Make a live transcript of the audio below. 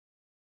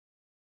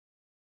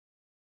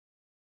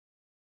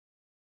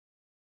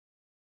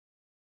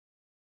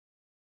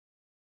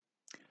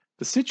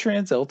The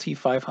SITRANS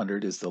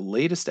LT500 is the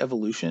latest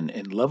evolution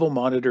in level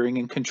monitoring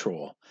and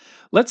control.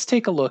 Let's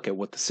take a look at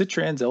what the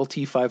SITRANS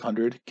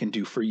LT500 can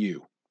do for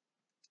you.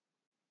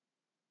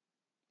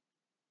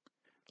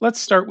 Let's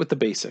start with the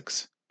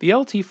basics. The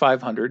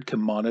LT500 can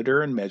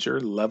monitor and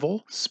measure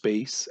level,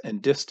 space, and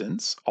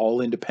distance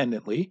all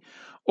independently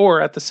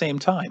or at the same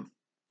time.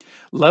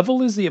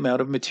 Level is the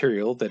amount of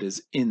material that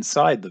is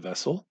inside the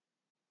vessel.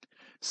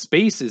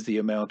 Space is the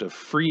amount of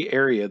free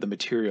area the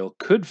material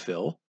could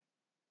fill.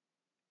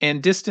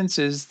 And distance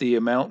is the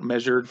amount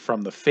measured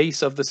from the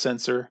face of the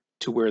sensor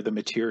to where the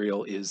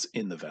material is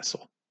in the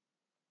vessel.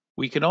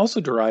 We can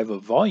also derive a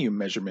volume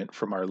measurement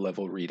from our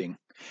level reading.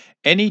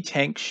 Any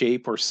tank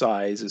shape or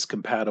size is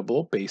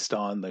compatible based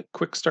on the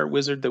Quick Start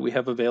wizard that we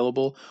have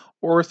available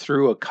or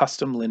through a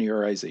custom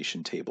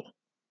linearization table.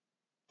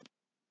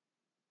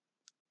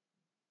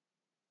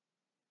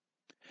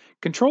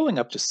 Controlling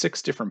up to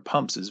 6 different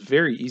pumps is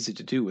very easy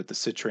to do with the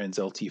SITRANS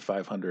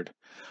LT500.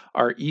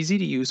 Our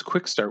easy-to-use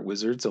Quick Start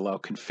wizards allow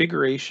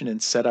configuration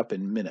and setup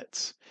in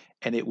minutes,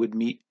 and it would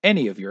meet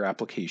any of your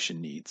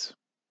application needs.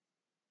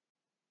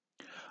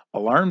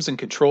 Alarms and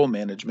control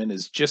management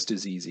is just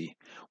as easy.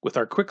 With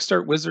our Quick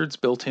Start wizards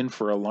built in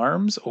for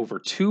alarms, over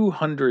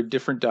 200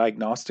 different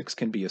diagnostics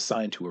can be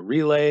assigned to a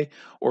relay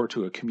or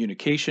to a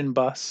communication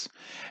bus,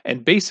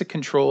 and basic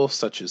controls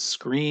such as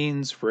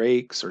screens,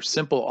 rakes, or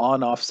simple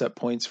on-off set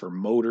points for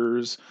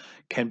motors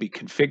can be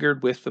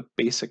configured with the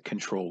basic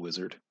control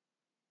wizard.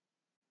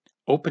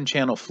 Open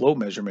channel flow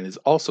measurement is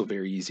also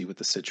very easy with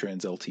the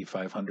SITRANS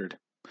LT500.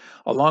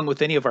 Along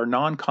with any of our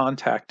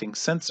non-contacting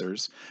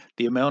sensors,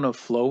 the amount of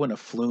flow in a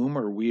flume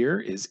or weir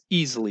is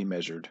easily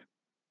measured.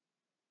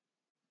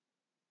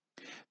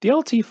 The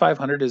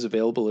LT500 is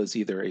available as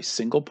either a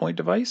single point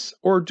device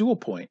or dual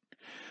point.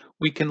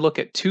 We can look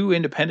at two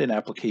independent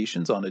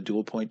applications on a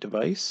dual point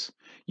device,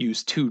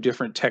 use two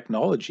different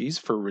technologies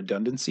for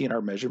redundancy in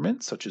our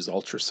measurements, such as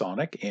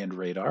ultrasonic and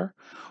radar,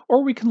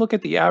 or we can look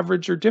at the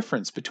average or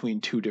difference between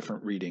two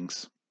different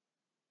readings.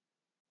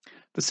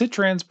 The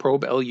SITRANS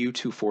Probe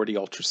LU240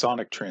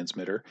 ultrasonic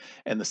transmitter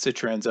and the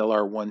SITRANS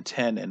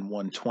LR110 and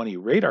 120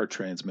 radar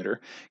transmitter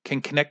can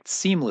connect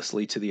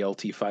seamlessly to the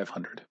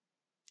LT500.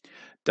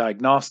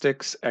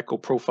 Diagnostics, echo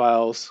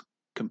profiles,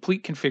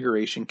 complete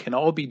configuration can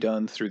all be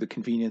done through the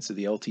convenience of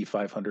the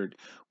LT500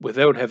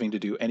 without having to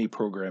do any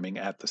programming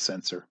at the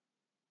sensor.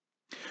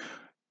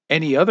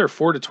 Any other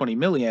 4 to 20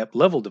 milliamp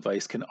level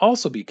device can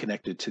also be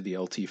connected to the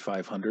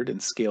LT500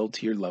 and scaled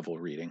to your level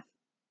reading.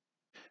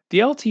 The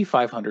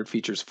LT500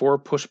 features 4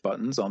 push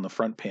buttons on the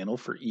front panel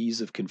for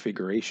ease of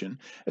configuration,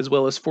 as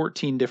well as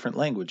 14 different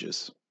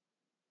languages.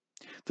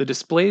 The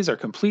displays are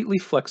completely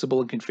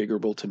flexible and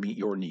configurable to meet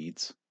your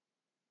needs.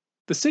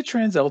 The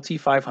SITRANS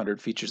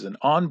LT500 features an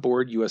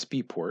onboard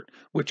USB port,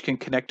 which can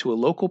connect to a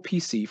local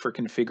PC for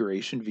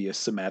configuration via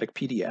Somatic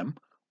PDM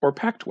or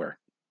Pactware.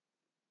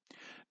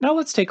 Now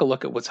let's take a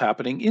look at what's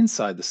happening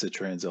inside the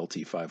SITRANS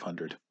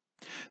LT500.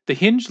 The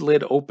hinged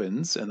lid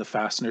opens and the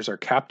fasteners are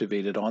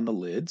captivated on the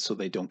lid so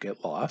they don't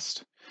get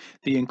lost.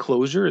 The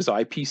enclosure is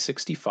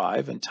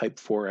IP65 and Type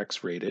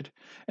 4X rated,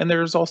 and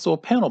there is also a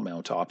panel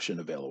mount option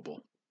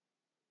available.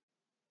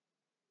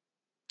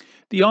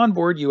 The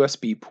onboard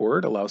USB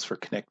port allows for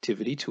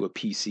connectivity to a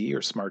PC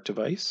or smart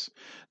device.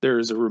 There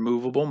is a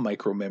removable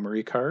micro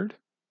memory card.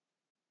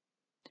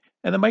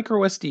 And the micro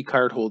SD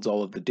card holds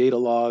all of the data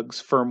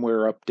logs,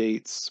 firmware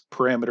updates,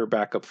 parameter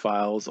backup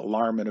files,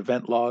 alarm and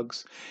event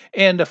logs,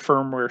 and a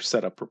firmware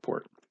setup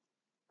report.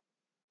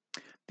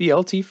 The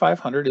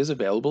LT500 is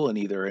available in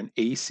either an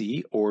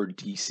AC or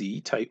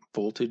DC type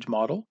voltage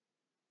model.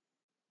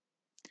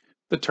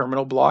 The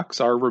terminal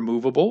blocks are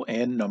removable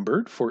and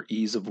numbered for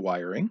ease of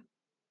wiring.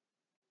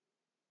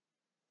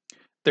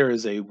 There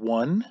is a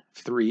 1,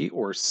 3,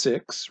 or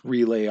 6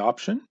 relay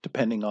option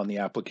depending on the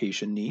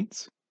application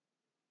needs.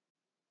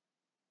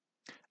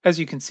 As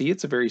you can see,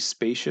 it's a very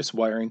spacious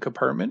wiring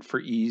compartment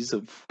for ease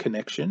of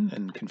connection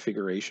and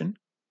configuration.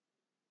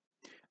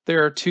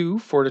 There are 2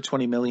 4 to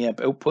 20 milliamp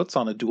outputs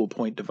on a dual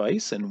point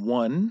device and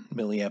 1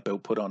 milliamp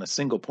output on a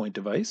single point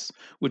device,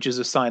 which is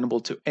assignable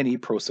to any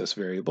process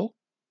variable.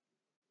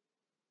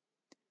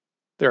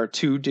 There are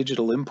 2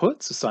 digital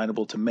inputs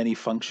assignable to many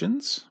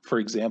functions, for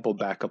example,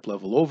 backup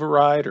level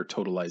override or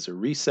totalizer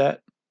reset.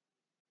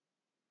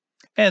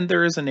 And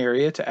there is an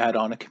area to add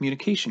on a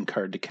communication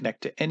card to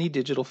connect to any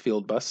digital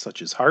field bus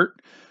such as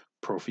HART,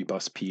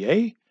 Profibus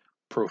PA,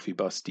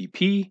 Profibus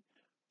DP,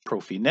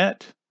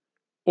 Profinet,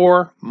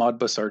 or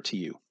Modbus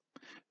RTU.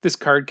 This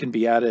card can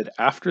be added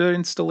after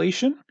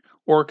installation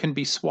or can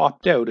be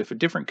swapped out if a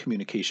different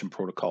communication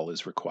protocol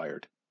is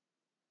required.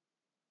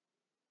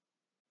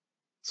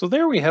 So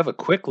there we have a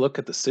quick look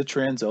at the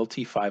SITRANS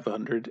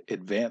LT500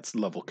 Advanced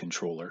Level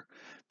Controller,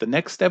 the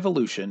next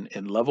evolution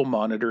in level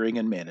monitoring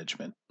and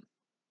management.